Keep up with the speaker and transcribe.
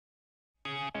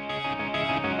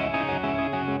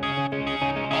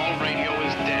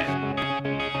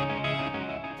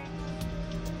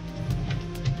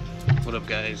What up,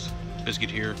 guys?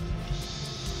 Biscuit here.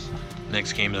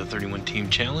 Next game of the 31 team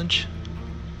challenge.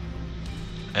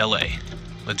 LA.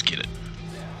 Let's get it.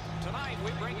 Tonight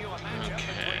we bring you a matchup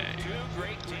between two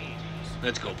great teams.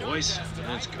 Let's go, boys.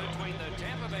 Let's go. Between the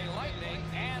Tampa Bay Lightning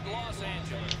and Los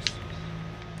Angeles.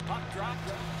 Puck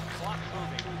dropped, clock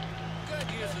moving. Good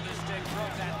use of the stick,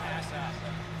 broke that pass up.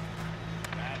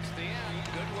 That's the end.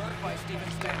 Good work by Steven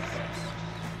Stamkos.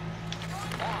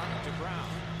 On to Brown.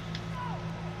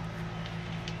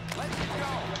 Let's go.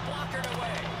 Blockered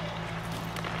away.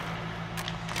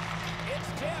 It's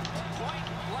tipped. Point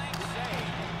blank save.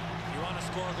 You want to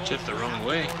score a goal? Tipped the wrong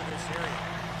way. Just a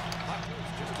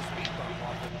speed bump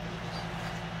off it.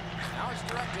 Now it's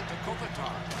directed to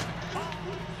Kopitar.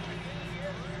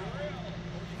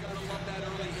 You gotta love that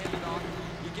early hit, Doc.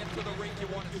 You get to the rink, you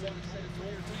want to send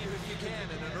your team if you can,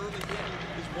 and an early hit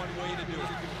is one way to do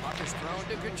it. Puck is thrown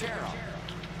to Kucherov.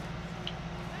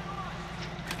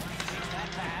 Takes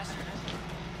that pass.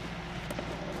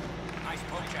 Nice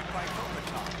poke check by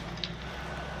Kopitar.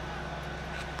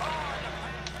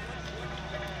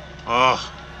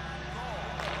 Oh.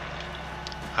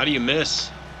 How do you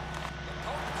miss?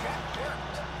 Poke check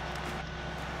worked.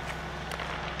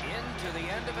 Into the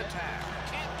end of attack.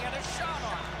 Can't get a shot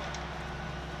on it.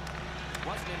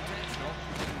 Wasn't intentional.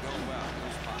 Didn't go well.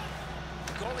 Good spot.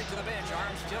 Goalie to the bench.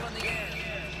 Arm still in the air.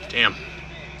 Damn.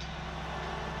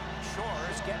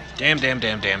 Shores getting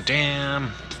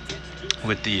Damn.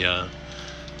 With the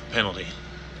penalty.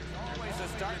 always a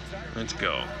start. Let's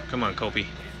go. Come on, Kopi.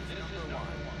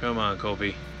 Come on,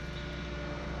 Kopi.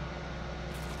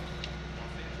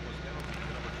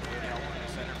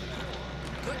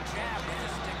 Good jab with the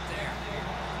stick there.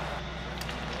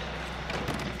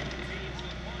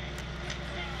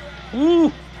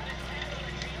 Woo!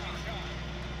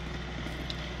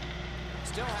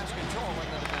 Still has control in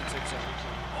the defensive zone.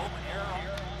 Open arrow.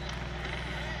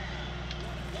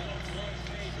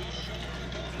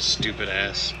 Stupid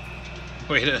ass.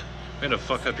 Way to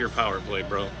fuck up your power play,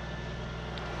 bro.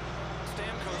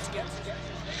 Stamkos gets it.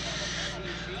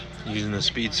 Using the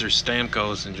speedster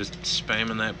Stamkos and just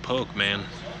spamming that poke, man.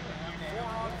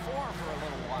 4-on-4 for a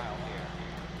little while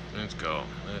here. Let's go.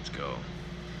 Let's go.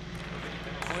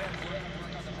 Quick.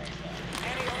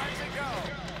 And he lets it go.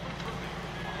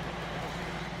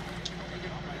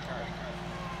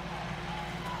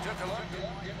 Took a look.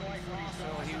 So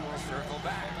he will circle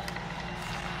back.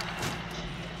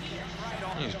 Right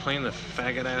on. He's playing the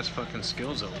faggot ass fucking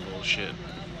skill zone bullshit.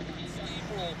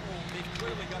 They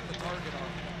clearly got the target on.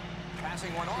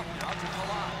 Passing one off now to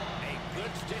Palat. A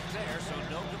good stick there, so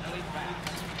no complete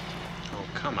pass. Oh,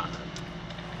 come on.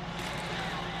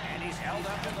 And he's held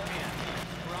up and pinned.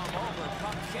 From over,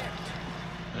 puck kicked.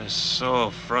 That's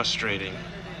so frustrating.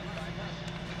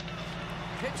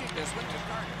 Pitching this one to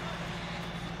Carter.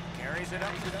 Carries it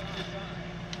up.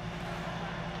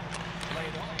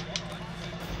 Played on.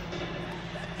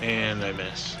 And I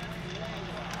miss.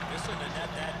 This one, the net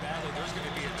that badly, there's going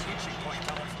to be a teaching point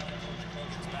coming from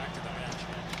Hogan's back to the bench.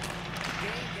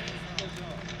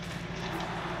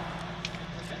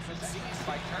 Seized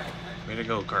by Carter. Way to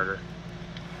go, Carter.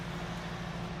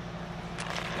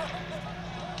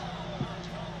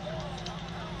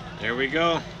 There we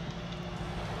go.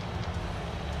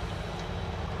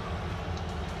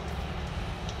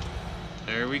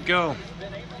 There we go.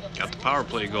 Got the power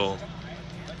play goal.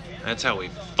 That's how we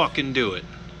fucking do it.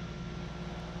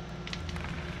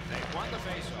 They won the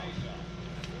faceoff.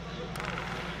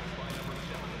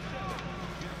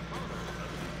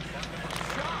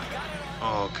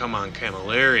 Oh, come on,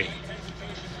 Camilleri.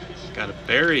 Gotta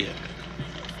bury it.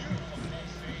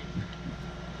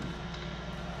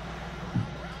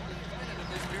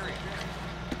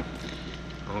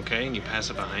 Okay, and you pass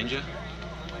it behind you?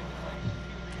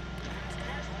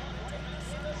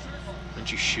 Why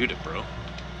don't you shoot it, bro?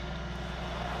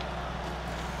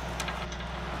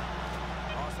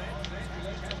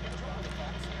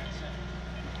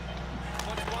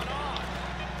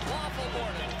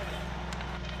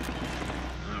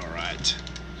 Alright.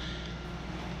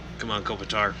 Come on,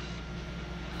 Kopitar.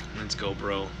 Let's go,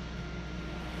 bro.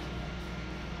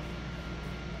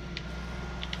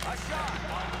 A shot.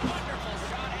 Wonderful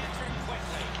shot answered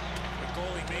quickly. The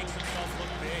goalie makes himself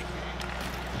look big.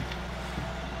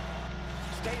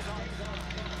 Stays on.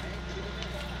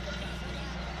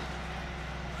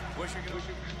 Wisher goes.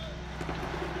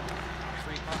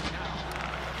 Free puck now.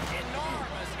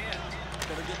 Enormous hit.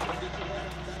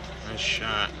 Nice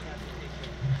shot.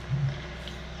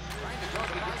 Trying to go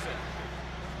past it.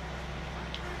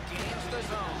 Gains the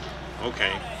zone.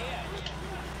 Okay.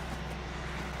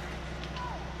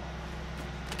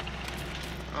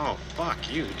 Oh, fuck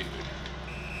you, dude.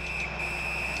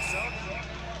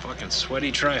 Fucking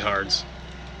sweaty tryhards.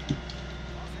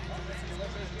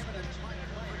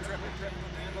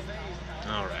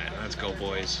 Alright, let's go,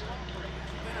 boys.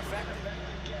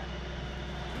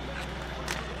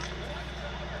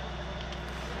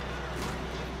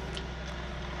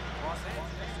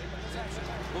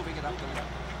 Moving it up the middle.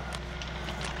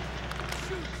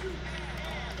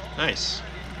 Nice.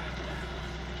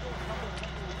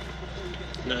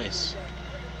 Nice.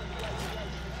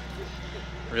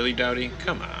 Really, Dowdy?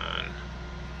 Come on.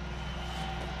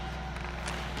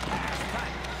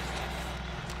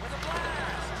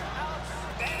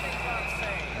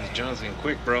 This Johnson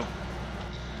quick, bro.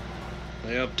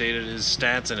 They updated his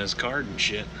stats and his card and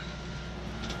shit.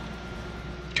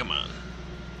 Come on.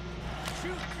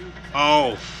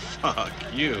 Oh, fuck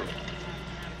you,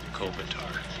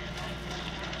 Kopitar.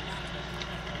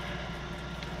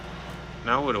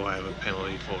 Now what do I have a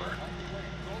penalty for?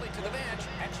 Goalie to the bench.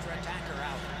 Extra attacker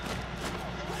out.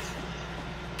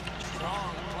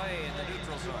 Strong play in the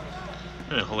neutral zone.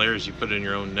 Yeah, hilarious, you put it in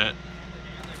your own net.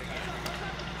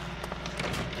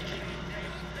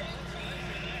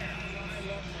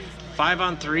 Five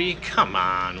on three? Come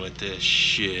on with this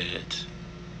shit.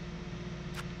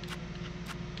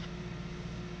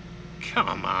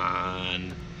 Come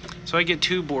on. So I get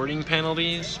 2 boarding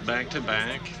penalties back to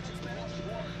back?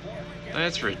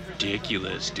 That's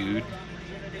ridiculous, dude.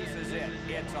 This is it.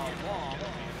 It's a long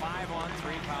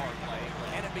 5-on-3 power play,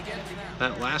 and it begins now.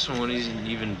 That last one isn't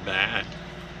even bad.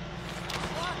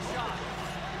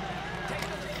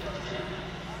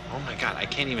 Oh my god, I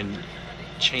can't even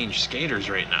change skaters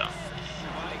right now.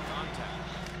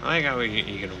 I like how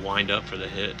you can wind up for the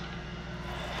hit. You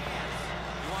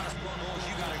want to score goals,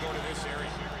 you got to go to this area.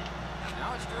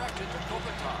 Now it's directed to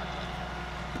Kopitar.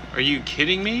 Are you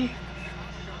kidding me?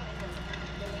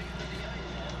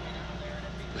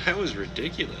 That was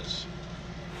ridiculous.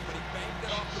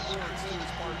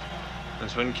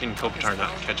 That's when can Kopitar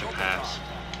not catch a pass?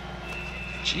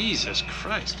 Jesus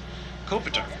Christ.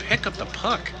 Kopitar, pick up the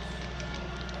puck.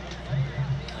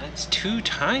 That's 2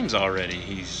 times already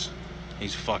he's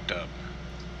fucked up.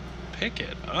 Pick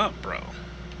it up, bro.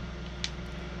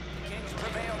 Kings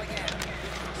prevail again.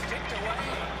 Sticked away.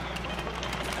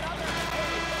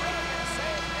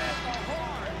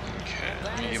 Okay,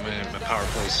 let me get my power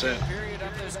play set. Period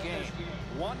of this game.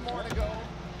 1 more to go.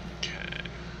 Okay.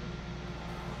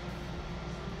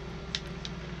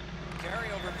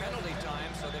 Carryover penalty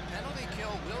time, so the penalty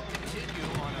kill will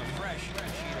continue on a fresh sheet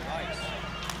of ice.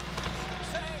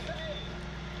 Save.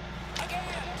 Again,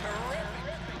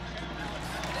 terrific.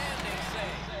 Outstanding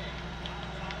save.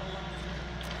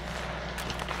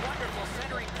 Wonderful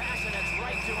centering pass, and it's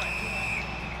right to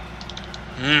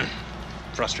it.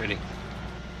 Frustrating.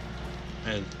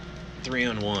 And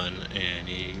 3-on-1, and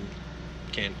he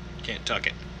can't tuck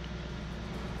it.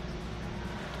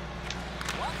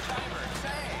 One-timer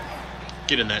save.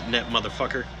 Get in that net,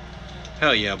 motherfucker.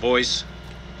 Hell yeah, boys.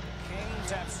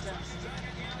 Kings have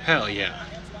Hell yeah.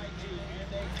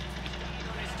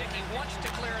 Sticky wants to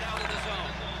clear it out of the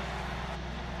zone.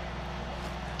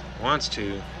 Wants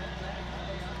to.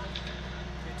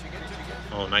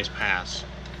 Oh, nice pass.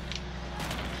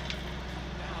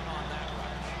 Down on that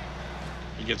rush.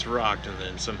 He gets rocked and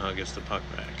then somehow gets the puck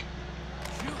back.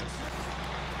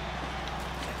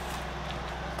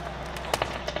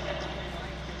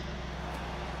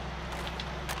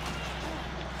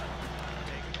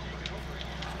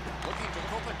 Looking to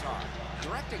Kopitar,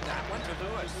 directing that one to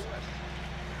Lewis.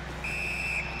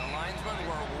 And the linesmen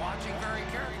were watching very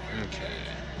carefully. Okay.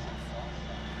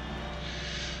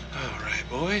 Alright,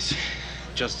 boys.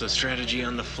 Just a strategy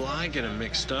on the fly, get them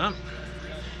mixed up.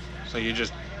 So you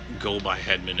just go by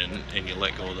Hedman and you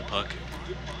let go of the puck.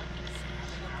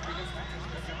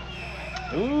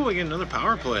 Ooh, we get another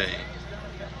power play.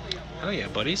 Hell yeah,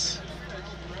 buddies.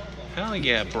 Hell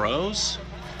yeah, bros.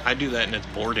 I do that and it's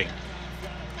boarding.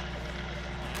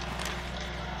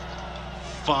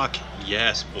 Fuck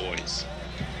yes, boys.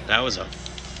 That was a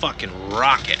fucking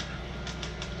rocket.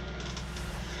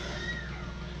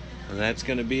 And that's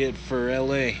gonna be it for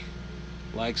LA.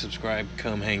 Like, subscribe,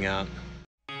 come hang out.